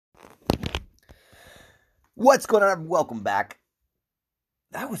What's going on? Welcome back.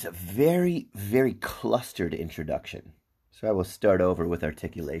 That was a very, very clustered introduction. So I will start over with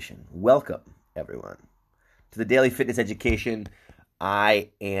articulation. Welcome, everyone, to the Daily Fitness Education. I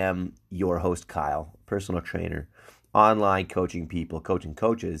am your host, Kyle, personal trainer, online coaching people, coaching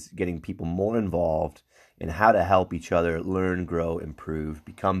coaches, getting people more involved in how to help each other learn, grow, improve,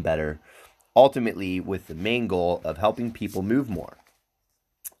 become better, ultimately with the main goal of helping people move more.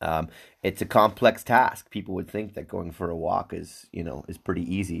 It's a complex task. People would think that going for a walk is pretty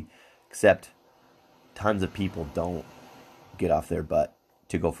easy, except tons of people don't get off their butt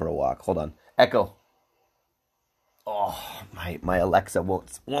to go for a walk. Hold on. Echo. Oh, my Alexa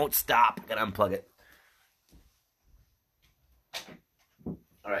won't stop. I gotta unplug it.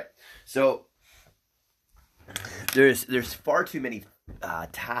 All right. So there's far too many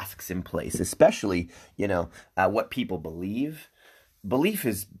tasks in place, especially what people believe. Belief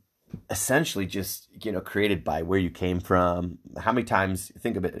is essentially just, created by where you came from. How many times,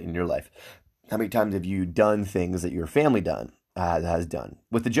 think of it in your life, how many times have you done things that your family has done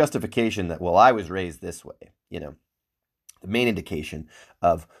with the justification that, well, I was raised this way, The main indication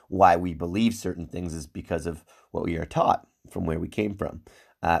of why we believe certain things is because of what we are taught from where we came from.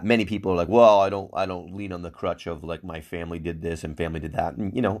 Many people are like, well, I don't lean on the crutch of like my family did this and family did that.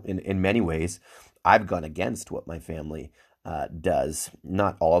 And, in many ways, I've gone against what my family does.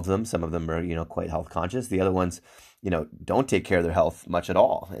 Not all of them. Some of them are, quite health conscious. The other ones, don't take care of their health much at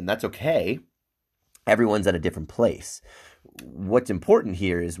all. And that's okay. Everyone's at a different place. What's important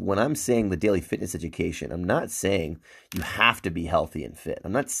here is when I'm saying the daily fitness education, I'm not saying you have to be healthy and fit.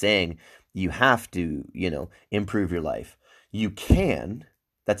 I'm not saying you have to, improve your life. You can.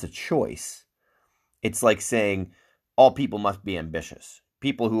 That's a choice. It's like saying all people must be ambitious.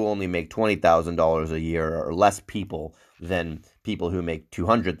 People who only make $20,000 a year are less people than people who make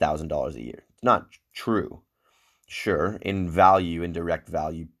 $200,000 a year. It's not true. Sure, in value, in direct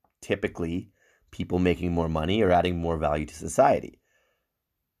value, typically people making more money are adding more value to society.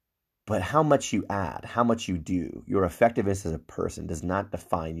 But how much you add, how much you do, your effectiveness as a person does not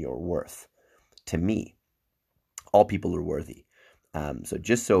define your worth. To me, all people are worthy. So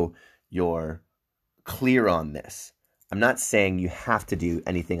just so you're clear on this, I'm not saying you have to do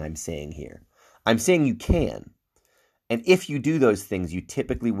anything I'm saying here. I'm saying you can. And if you do those things, you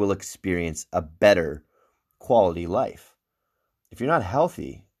typically will experience a better quality life. If you're not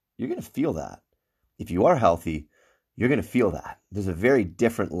healthy, you're going to feel that. If you are healthy, you're going to feel that. There's a very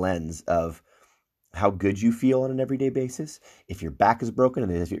different lens of how good you feel on an everyday basis if your back is broken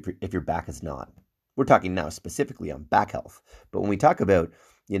and if your back is not. We're talking now specifically on back health. But when we talk about,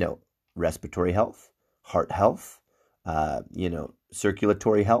 respiratory health, heart health,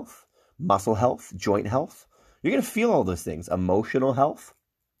 circulatory health, muscle health, joint health, you're going to feel all those things. Emotional health.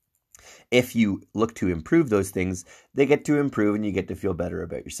 If you look to improve those things, they get to improve and you get to feel better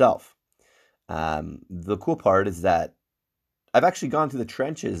about yourself. The cool part is that I've actually gone through the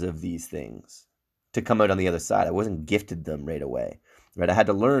trenches of these things to come out on the other side. I wasn't gifted them right away. Right? I had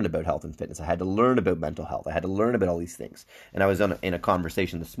to learn about health and fitness. I had to learn about mental health. I had to learn about all these things. And I was in a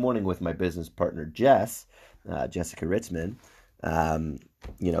conversation this morning with my business partner, Jessica Ritzman,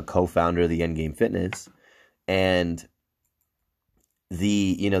 co-founder of the Endgame Fitness. And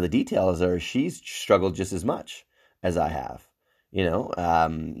the details are she's struggled just as much as I have.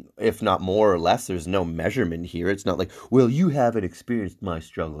 If not more or less, there's no measurement here. It's not like, well, you haven't experienced my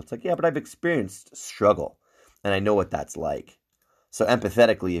struggle. It's like, yeah, but I've experienced struggle and I know what that's like. So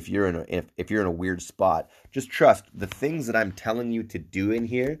empathetically, if you're in a weird spot, just trust the things that I'm telling you to do in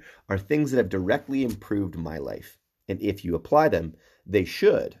here are things that have directly improved my life. And if you apply them, they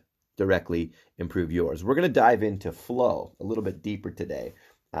should directly improve yours. We're going to dive into flow a little bit deeper today.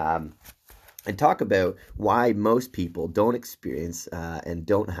 And talk about why most people don't experience and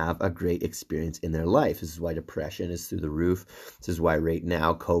don't have a great experience in their life. This is why depression is through the roof. This is why right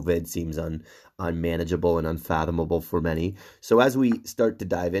now COVID seems unmanageable and unfathomable for many. So as we start to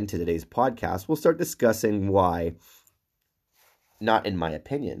dive into today's podcast, we'll start discussing why, not in my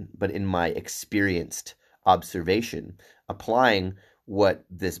opinion, but in my experienced observation, applying what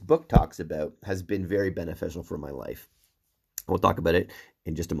this book talks about has been very beneficial for my life. We'll talk about it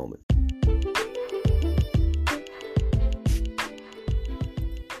in just a moment.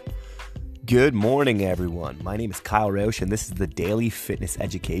 Good morning, everyone. My name is Kyle Rausch, and this is the Daily Fitness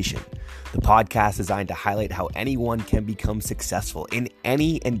Education, the podcast designed to highlight how anyone can become successful in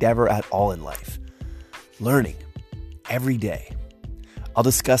any endeavor at all in life. Learning every day. I'll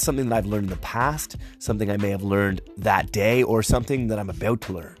discuss something that I've learned in the past, something I may have learned that day, or something that I'm about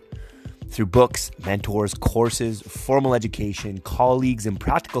to learn. Through books, mentors, courses, formal education, colleagues, and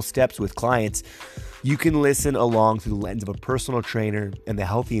practical steps with clients, You can listen along through the lens of a personal trainer and the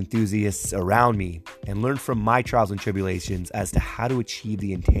healthy enthusiasts around me and learn from my trials and tribulations as to how to achieve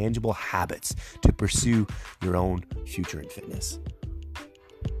the intangible habits to pursue your own future in fitness.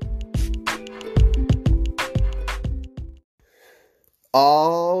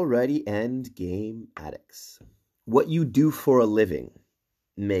 Alrighty, end game addicts. What you do for a living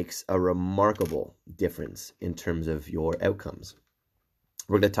makes a remarkable difference in terms of your outcomes.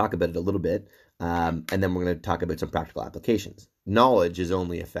 We're going to talk about it a little bit, and then we're going to talk about some practical applications. Knowledge is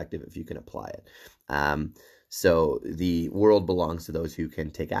only effective if you can apply it. So the world belongs to those who can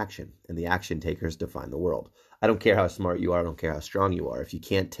take action, and the action takers define the world. I don't care how smart you are. I don't care how strong you are. If you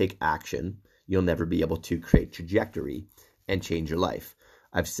can't take action, you'll never be able to create trajectory and change your life.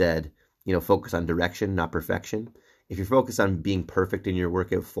 I've said, focus on direction, not perfection. If you're focused on being perfect in your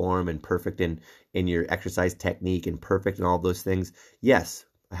workout form and perfect in your exercise technique and perfect in all those things, yes,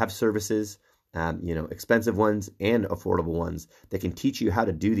 I have services, expensive ones and affordable ones that can teach you how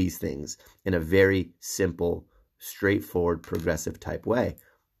to do these things in a very simple, straightforward, progressive type way.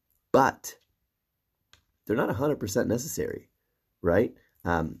 But they're not 100% necessary, right?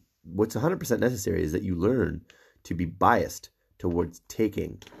 What's 100% necessary is that you learn to be biased towards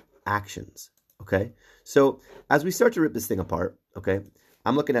taking actions. Okay, so as we start to rip this thing apart, okay,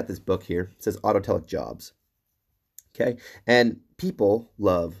 I'm looking at this book here. It says Autotelic Jobs. Okay, and people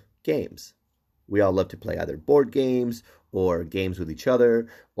love games. We all love to play either board games or games with each other,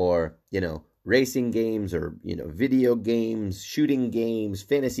 or racing games, or video games, shooting games,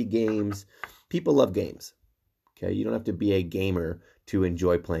 fantasy games. People love games. Okay, you don't have to be a gamer to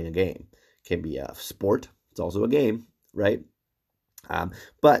enjoy playing a game. It can be a sport. It's also a game, right?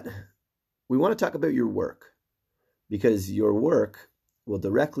 But we want to talk about your work, because your work will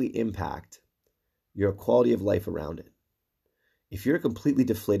directly impact your quality of life around it. If you're completely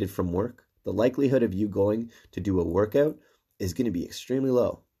deflated from work, the likelihood of you going to do a workout is going to be extremely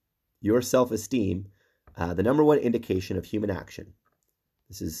low. Your self-esteem, the number one indication of human action.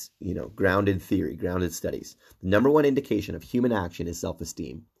 This is, grounded theory, grounded studies. The number one indication of human action is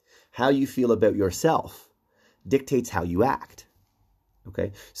self-esteem. How you feel about yourself dictates how you act.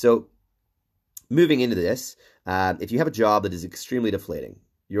 Okay, so moving into this, if you have a job that is extremely deflating,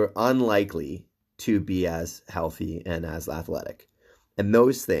 you're unlikely to be as healthy and as athletic. And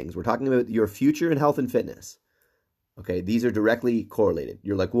those things, we're talking about your future in health and fitness. Okay, these are directly correlated.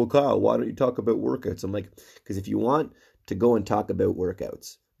 You're like, well, Kyle, why don't you talk about workouts? I'm like, because if you want to go and talk about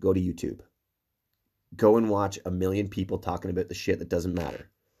workouts, go to YouTube. Go and watch a million people talking about the shit that doesn't matter,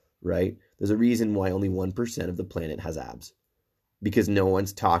 right? There's a reason why only 1% of the planet has abs. Because no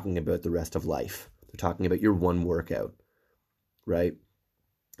one's talking about the rest of life. They're talking about your one workout, right?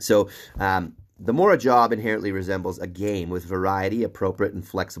 So the more a job inherently resembles a game with variety, appropriate and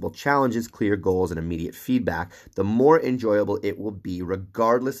flexible challenges, clear goals, and immediate feedback, the more enjoyable it will be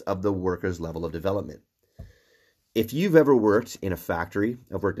regardless of the worker's level of development. If you've ever worked in a factory,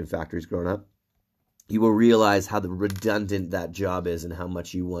 I've worked in factories growing up, you will realize how redundant that job is and how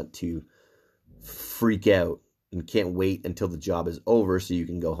much you want to freak out and can't wait until the job is over so you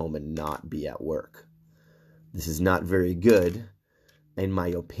can go home and not be at work. This is not very good, in my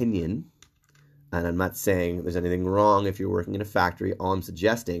opinion. And I'm not saying there's anything wrong if you're working in a factory. All I'm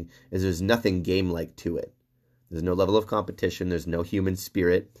suggesting is there's nothing game-like to it. There's no level of competition. There's no human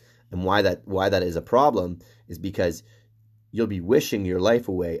spirit. And why that is a problem is because you'll be wishing your life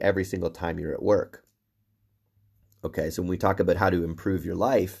away every single time you're at work. Okay, so when we talk about how to improve your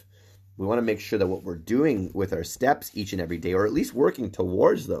life, we want to make sure that what we're doing with our steps each and every day, or at least working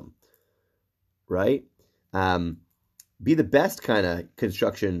towards them, right? Be the best kind of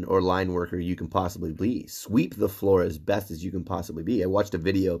construction or line worker you can possibly be. Sweep the floor as best as you can possibly be. I watched a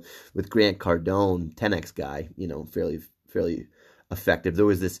video with Grant Cardone, 10X guy, fairly effective. There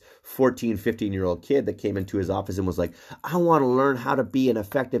was this 14, 15-year-old kid that came into his office and was like, I want to learn how to be an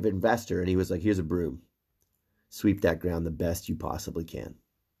effective investor. And he was like, here's a broom. Sweep that ground the best you possibly can.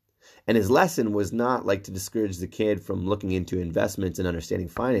 And his lesson was not like to discourage the kid from looking into investments and understanding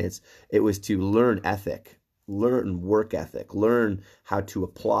finance. It was to learn ethic, learn work ethic, learn how to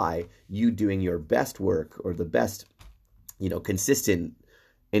apply you doing your best work or the best, consistent,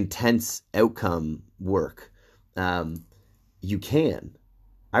 intense outcome work. You can.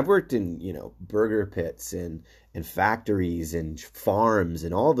 I've worked in, burger pits and factories and farms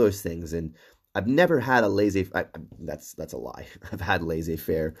and all those things. And I've never had a that's a lie. I've had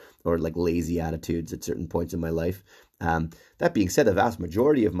laissez-faire or like lazy attitudes at certain points in my life. That being said, the vast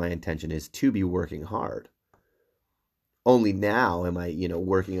majority of my intention is to be working hard. Only now am I,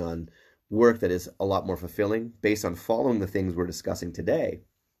 working on work that is a lot more fulfilling based on following the things we're discussing today.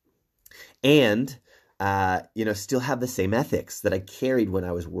 And still have the same ethics that I carried when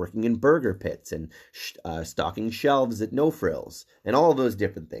I was working in burger pits and stocking shelves at No Frills and all of those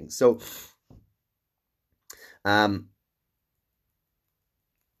different things. So,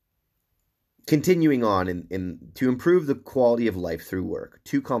 continuing on to improve the quality of life through work,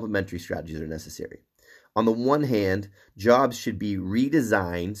 two complementary strategies are necessary. On the one hand, jobs should be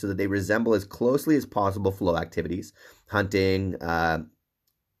redesigned so that they resemble as closely as possible flow activities, hunting,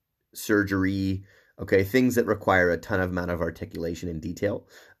 surgery, okay, things that require a ton of amount of articulation and detail.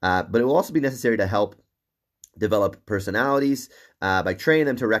 But it will also be necessary to help develop personalities by training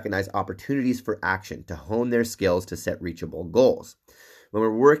them to recognize opportunities for action, to hone their skills to set reachable goals. When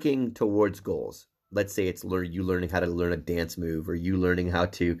we're working towards goals, let's say it's you learning how to learn a dance move or you learning how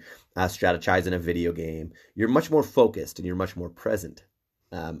to strategize in a video game, you're much more focused and you're much more present.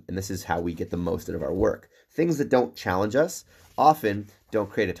 And this is how we get the most out of our work. Things that don't challenge us often don't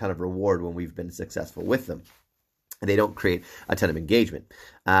create a ton of reward when we've been successful with them. And they don't create a ton of engagement.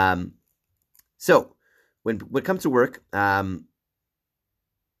 So when it comes to work,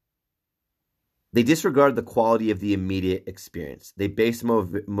 they disregard the quality of the immediate experience. They base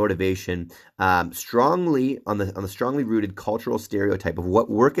motivation strongly on the strongly rooted cultural stereotype of what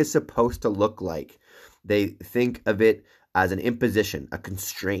work is supposed to look like. They think of it as an imposition, a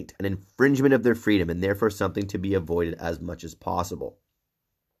constraint, an infringement of their freedom, and therefore something to be avoided as much as possible.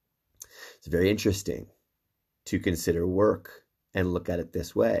 It's very interesting to consider work and look at it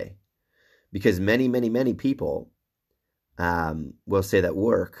this way, because many, many, many people will say that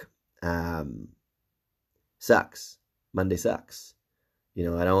work sucks. Monday sucks. I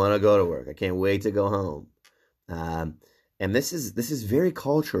don't want to go to work. I can't wait to go home. And this is very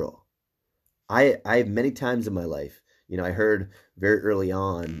cultural. I have many times in my life, I heard very early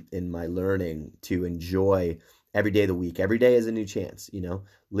on in my learning to enjoy every day of the week. Every day is a new chance,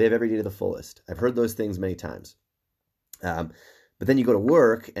 live every day to the fullest. I've heard those things many times. But then you go to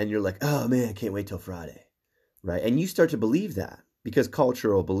work and you're like, oh man, I can't wait till Friday, right? And you start to believe that because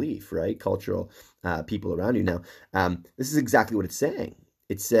cultural belief, right? Cultural people around you. Now, this is exactly what it's saying.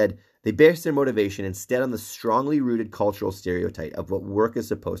 It said they base their motivation instead on the strongly rooted cultural stereotype of what work is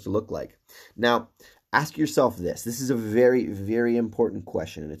supposed to look like. Now, ask yourself this. This is a very, very important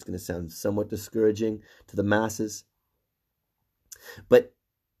question, and it's going to sound somewhat discouraging to the masses. But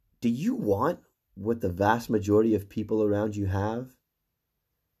do you want what the vast majority of people around you have?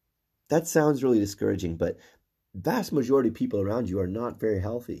 That sounds really discouraging, but vast majority of people around you are not very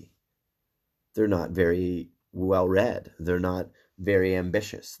healthy. They're not very well-read. They're not very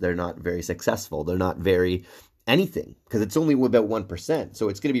ambitious. They're not very successful. They're not very anything, because it's only about 1%. So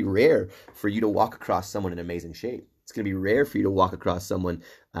it's going to be rare for you to walk across someone in amazing shape. It's going to be rare for you to walk across someone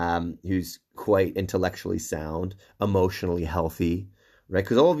who's quite intellectually sound, emotionally healthy, right?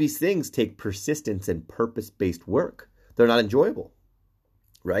 Because all of these things take persistence and purpose-based work. They're not enjoyable,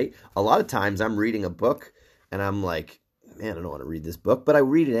 right? A lot of times I'm reading a book and I'm like, man, I don't want to read this book, but I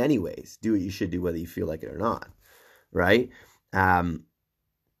read it anyways. Do what you should do whether you feel like it or not, right?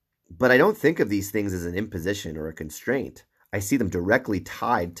 But I don't think of these things as an imposition or a constraint. I see them directly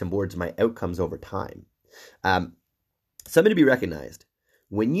tied towards my outcomes over time. Something to be recognized.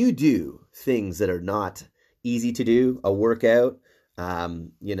 When you do things that are not easy to do, a workout,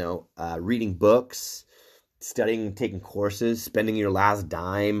 reading books, studying, taking courses, spending your last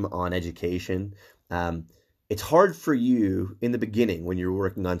dime on education, it's hard for you in the beginning when you're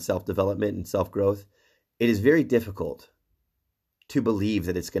working on self-development and self-growth. It is very difficult to believe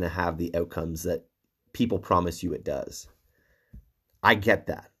that it's going to have the outcomes that people promise you it does. I get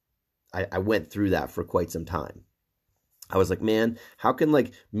that. I went through that for quite some time. I was like, man, how can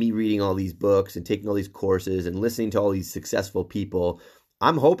me reading all these books and taking all these courses and listening to all these successful people,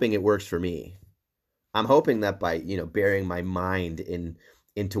 I'm hoping it works for me. I'm hoping that by, bearing my mind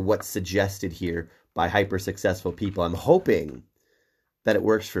into what's suggested here by hyper successful people, I'm hoping that it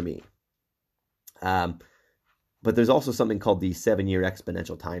works for me. But there's also something called the 7-year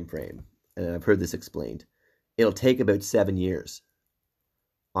exponential time frame. And I've heard this explained. It'll take about 7 years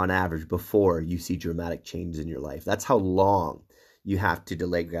on average before you see dramatic changes in your life. That's how long you have to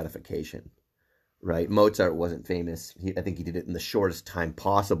delay gratification, right? Mozart wasn't famous. I think he did it in the shortest time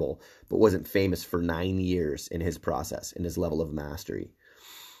possible, but wasn't famous for 9 years in his process, in his level of mastery.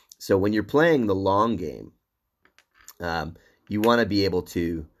 So when you're playing the long game, you want to be able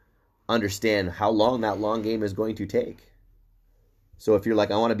to understand how long that long game is going to take. So if you're like,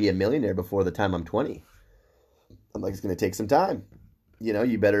 I want to be a millionaire before the time I'm 20, I'm like, it's going to take some time.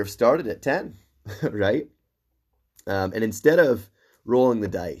 You better have started at 10, right? And instead of rolling the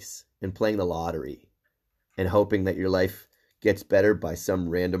dice and playing the lottery and hoping that your life gets better by some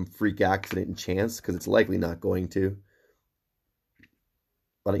random freak accident and chance, because it's likely not going to,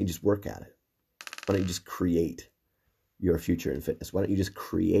 why don't you just work at it? Why don't you just create your future in fitness? Why don't you just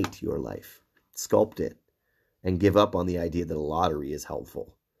create your life, sculpt it, and give up on the idea that a lottery is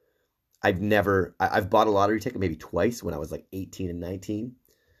helpful? I've bought a lottery ticket maybe twice when I was like 18 and 19,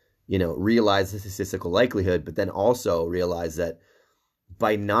 realized the statistical likelihood, but then also realized that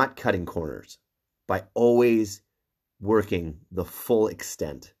by not cutting corners, by always working the full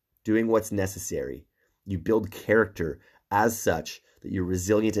extent, doing what's necessary, you build character as such that you're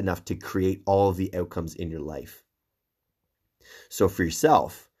resilient enough to create all of the outcomes in your life. So for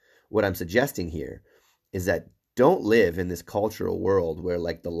yourself, what I'm suggesting here is that don't live in this cultural world where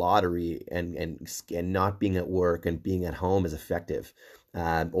like the lottery and not being at work and being at home is effective,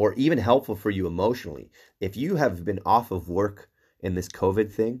 or even helpful for you emotionally. If you have been off of work in this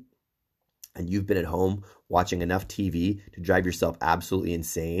COVID thing and you've been at home watching enough TV to drive yourself absolutely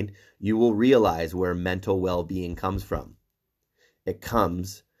insane, you will realize where mental well-being comes from. It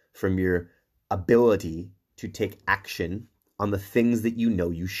comes from your ability to take action on the things that you know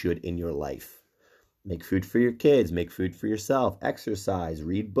you should in your life. Make food for your kids, make food for yourself, exercise,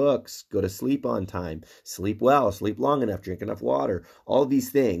 read books, go to sleep on time, sleep well, sleep long enough, drink enough water. All these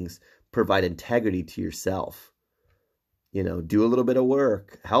things provide integrity to yourself. Do a little bit of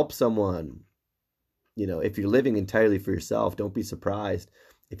work, help someone. If you're living entirely for yourself, don't be surprised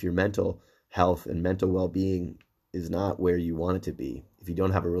if your mental health and mental well-being is not where you want it to be, if you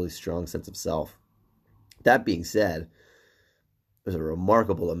don't have a really strong sense of self. That being said, there's a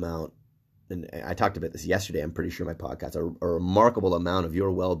remarkable amount, and I talked about this yesterday, I'm pretty sure my podcast, a remarkable amount of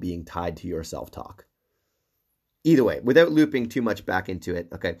your well-being tied to your self-talk. Either way, without looping too much back into it,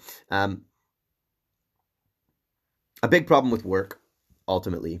 okay. A big problem with work,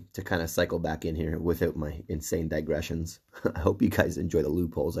 ultimately, to kind of cycle back in here without my insane digressions. I hope you guys enjoy the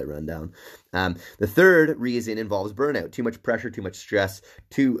loopholes I run down. The third reason involves burnout. Too much pressure, too much stress,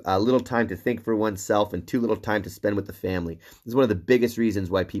 too little time to think for oneself, and too little time to spend with the family. This is one of the biggest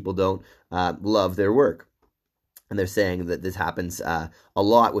reasons why people don't love their work. And they're saying that this happens a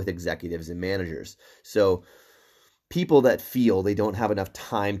lot with executives and managers. So people that feel they don't have enough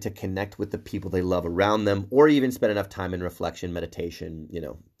time to connect with the people they love around them, or even spend enough time in reflection, meditation,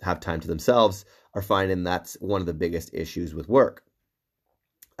 have time to themselves, are finding that's one of the biggest issues with work.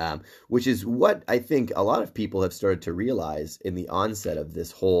 Which is what I think a lot of people have started to realize in the onset of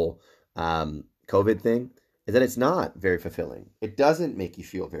this whole COVID thing, is that it's not very fulfilling. It doesn't make you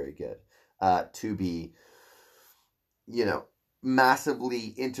feel very good to be,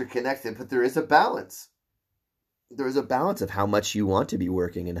 massively interconnected, but there is a balance. There is a balance of how much you want to be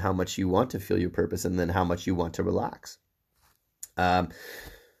working and how much you want to feel your purpose, and then how much you want to relax. But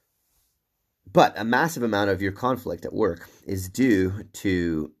a massive amount of your conflict at work is due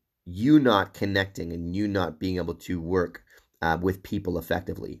to you not connecting and you not being able to work with people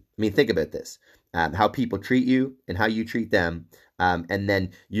effectively. I mean, think about this. How people treat you and how you treat them, and then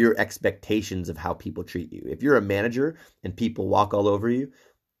your expectations of how people treat you. If you're a manager and people walk all over you,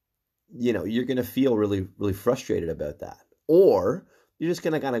 you're going to feel really, really frustrated about that. Or you're just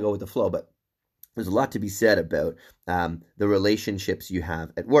going to kind of go with the flow. But there's a lot to be said about the relationships you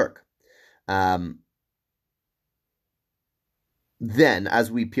have at work. Then, as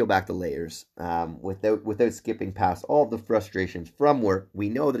we peel back the layers, without skipping past all the frustrations from work, we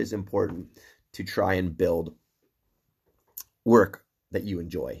know that it's important to try and build work that you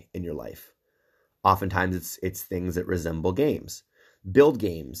enjoy in your life. Oftentimes, it's things that resemble games. Build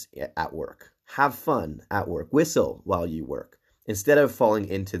games at work. Have fun at work. Whistle while you work. Instead of falling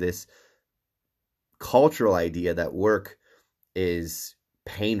into this cultural idea that work is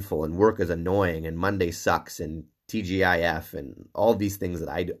painful and work is annoying and Monday sucks and TGIF and all these things that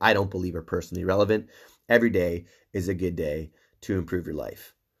I don't believe are personally relevant. Every day is a good day to improve your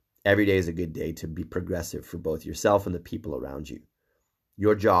life. Every day is a good day to be progressive for both yourself and the people around you.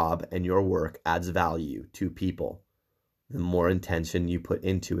 Your job and your work adds value to people. The more intention you put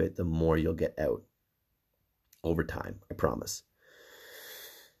into it, the more you'll get out over time, I promise.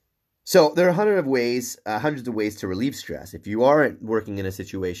 So there are hundreds of ways to relieve stress. If you are working in a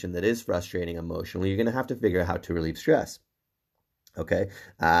situation that is frustrating emotionally, you're going to have to figure out how to relieve stress. Okay?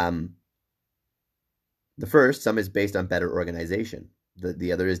 The first, some is based on better organization.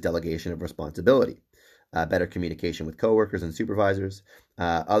 The other is delegation of responsibility. Better communication with coworkers and supervisors.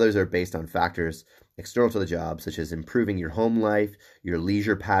 Others are based on factors external to the job, such as improving your home life, your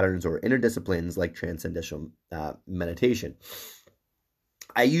leisure patterns, or inner disciplines like transcendental meditation.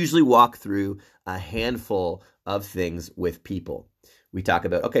 I usually walk through a handful of things with people. we talk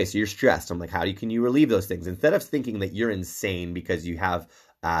about, okay, so you're stressed. I'm like, can you relieve those things? Instead of thinking that you're insane because you have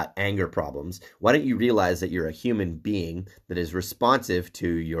anger problems, why don't you realize that you're a human being that is responsive to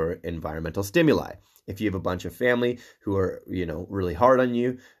your environmental stimuli? If you have a bunch of family who are, really hard on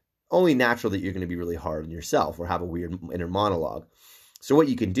you, only natural that you're going to be really hard on yourself or have a weird inner monologue. So what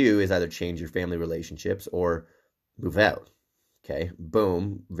you can do is either change your family relationships or move out. Okay,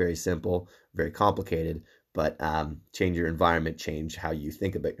 boom, very simple, very complicated, but change your environment, change how you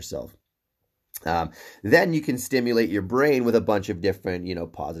think about yourself. Then you can stimulate your brain with a bunch of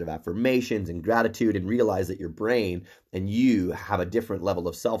different, positive affirmations and gratitude, and realize that your brain and you have a different level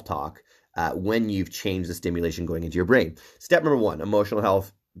of self-talk when you've changed the stimulation going into your brain. Step number 1, emotional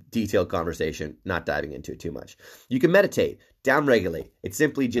health, detailed conversation, not diving into it too much. You can meditate, downregulate. It's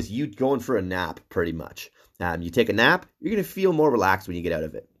simply just you going for a nap, pretty much. You take a nap, you're going to feel more relaxed when you get out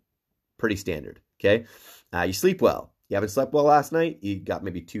of it. Pretty standard, okay? You sleep well. You haven't slept well last night, you got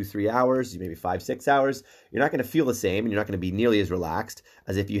maybe 2-3 hours, maybe 5-6 hours. You're not going to feel the same, and you're not going to be nearly as relaxed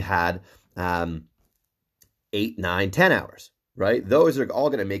as if you had 8, 9, 10 hours, right? Those are all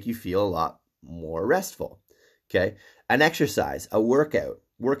going to make you feel a lot more restful, okay? An exercise, a workout.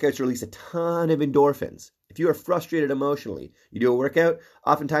 Workouts release a ton of endorphins. If you are frustrated emotionally, you do a workout,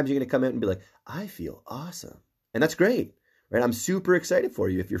 oftentimes you're going to come out and be like, I feel awesome. And that's great, right? I'm super excited for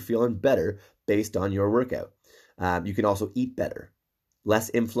you if you're feeling better based on your workout. You can also eat better. Less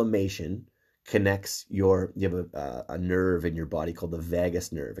inflammation connects you have a nerve in your body called the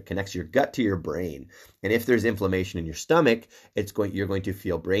vagus nerve. It connects your gut to your brain. And if there's inflammation in your stomach, you're going to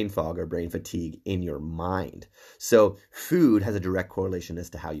feel brain fog or brain fatigue in your mind. So food has a direct correlation as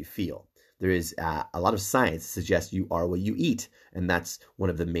to how you feel. There is a lot of science that suggests you are what you eat, and that's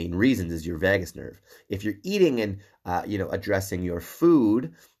one of the main reasons is your vagus nerve. If you're eating and addressing your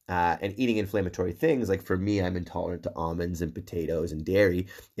food and eating inflammatory things, like for me, I'm intolerant to almonds and potatoes and dairy.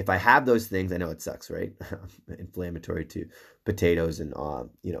 If I have those things, I know it sucks, right? Inflammatory to potatoes and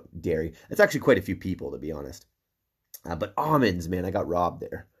dairy. It's actually quite a few people, to be honest. But almonds, man, I got robbed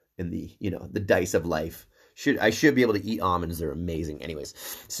there in the the dice of life. I should be able to eat almonds. They're amazing. Anyways,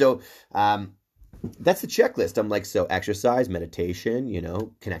 so that's the checklist. I'm like, so exercise,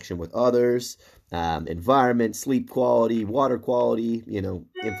 meditation, connection with others, environment, sleep quality, water quality,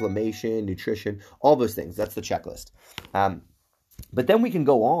 inflammation, nutrition, all those things. That's the checklist. But then we can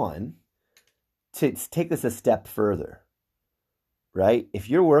go on to take this a step further, right? If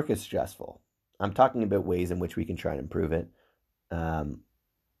your work is stressful, I'm talking about ways in which we can try and improve it.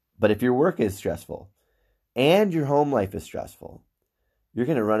 But if your work is stressful and your home life is stressful, you're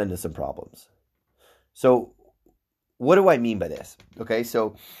going to run into some problems. So what do I mean by this? Okay,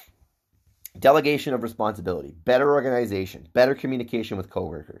 so delegation of responsibility, better organization, better communication with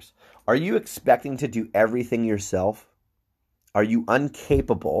coworkers. Are you expecting to do everything yourself? Are you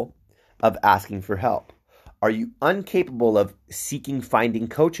incapable of asking for help? Are you incapable of finding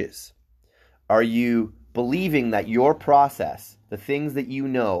coaches? Are you believing that your process, the things that you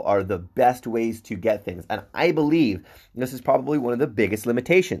know, are the best ways to get things? And I believe this is probably one of the biggest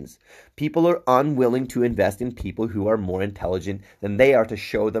limitations. People are unwilling to invest in people who are more intelligent than they are to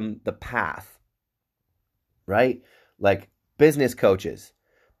show them the path, right? Like business coaches.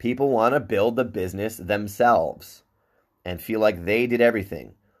 People want to build the business themselves and feel like they did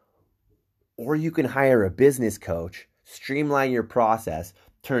everything. Or you can hire a business coach, streamline your process,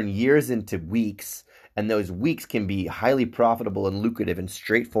 turn years into weeks, and those weeks can be highly profitable and lucrative and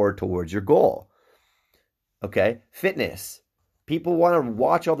straightforward towards your goal. Okay? Fitness. People want to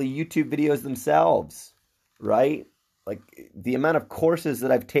watch all the YouTube videos themselves, right? Like the amount of courses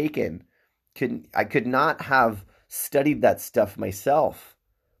that I've taken, I could not have studied that stuff myself.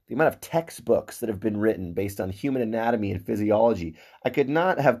 The amount of textbooks that have been written based on human anatomy and physiology, I could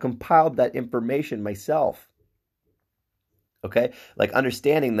not have compiled that information myself. Okay? Like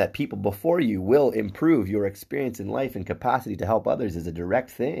understanding that people before you will improve your experience in life and capacity to help others is a direct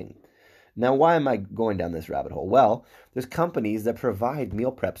thing. Now, why am I going down this rabbit hole? Well, there's companies that provide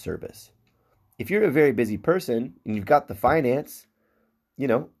meal prep service. If you're a very busy person and you've got the finance,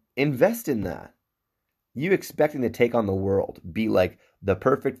 invest in that. You expecting to take on the world, be like the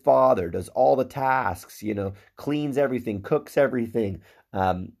perfect father, does all the tasks, cleans everything, cooks everything,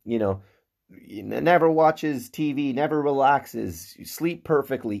 never watches TV, never relaxes, sleep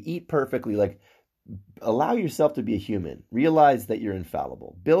perfectly, eat perfectly. Like, allow yourself to be a human. Realize that you're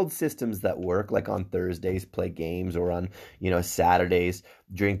infallible. Build systems that work, like on Thursdays, play games, or on, Saturdays,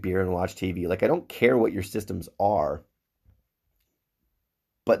 drink beer and watch TV. Like, I don't care what your systems are,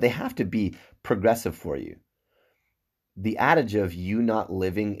 but they have to be progressive for you. The adage of you not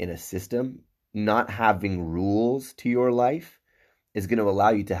living in a system, not having rules to your life, is going to allow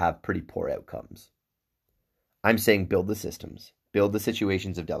you to have pretty poor outcomes. I'm saying build the systems, build the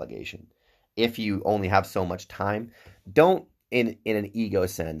situations of delegation. If you only have so much time, don't, in an ego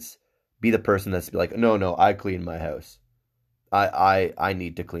sense, be the person that's like, no, I clean my house. I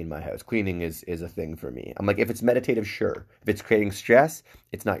need to clean my house. Cleaning is a thing for me. I'm like, if it's meditative, sure. If it's creating stress,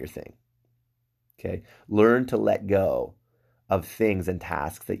 it's not your thing. Okay? Learn to let go of things and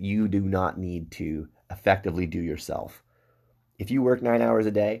tasks that you do not need to effectively do yourself. If you work 9 hours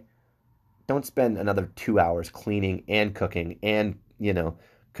a day, don't spend another 2 hours cleaning and cooking and,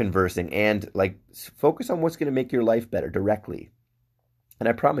 conversing, and focus on what's going to make your life better directly. And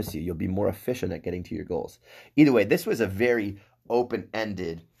I promise you'll be more efficient at getting to your goals. Either way, this was a very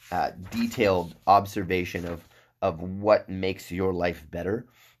open-ended, detailed observation of what makes your life better,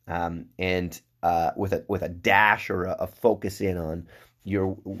 and with a dash or a focus in on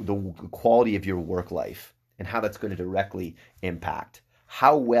the quality of your work life and how that's going to directly impact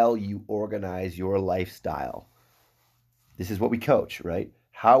how well you organize your lifestyle. This is what we coach, right?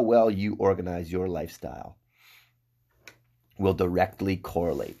 How well you organize your lifestyle will directly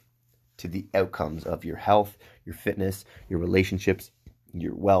correlate to the outcomes of your health, your fitness, your relationships,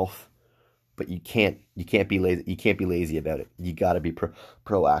 your wealth. But you can't be lazy. You can't be lazy about it. You got to be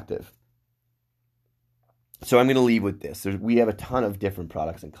proactive. So I'm going to leave with this. We have a ton of different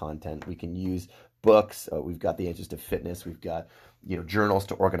products and content. We can use books. We've got the Answers to Fitness. We've got journals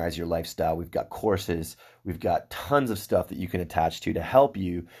to organize your lifestyle. We've got courses. We've got tons of stuff that you can attach to help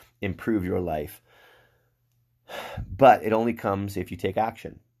you improve your life. But it only comes if you take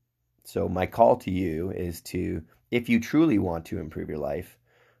action. So my call to you is to, if you truly want to improve your life,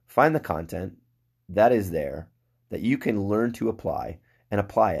 find the content that is there that you can learn to apply and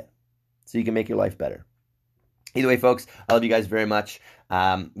apply it so you can make your life better. Either way, folks, I love you guys very much.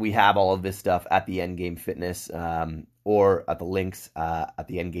 We have all of this stuff at the Endgame Fitness or at the links at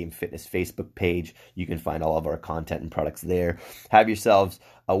the Endgame Fitness Facebook page. You can find all of our content and products there. Have yourselves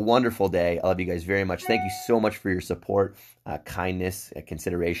a wonderful day. I love you guys very much. Thank you so much for your support, kindness,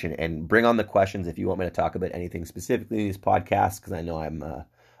 consideration, and bring on the questions if you want me to talk about anything specifically in these podcasts, because I know I'm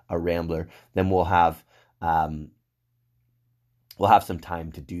a rambler. Then we'll have some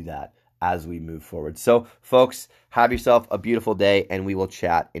time to do that as we move forward. So, folks, have yourself a beautiful day, and we will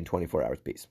chat in 24 hours. Peace.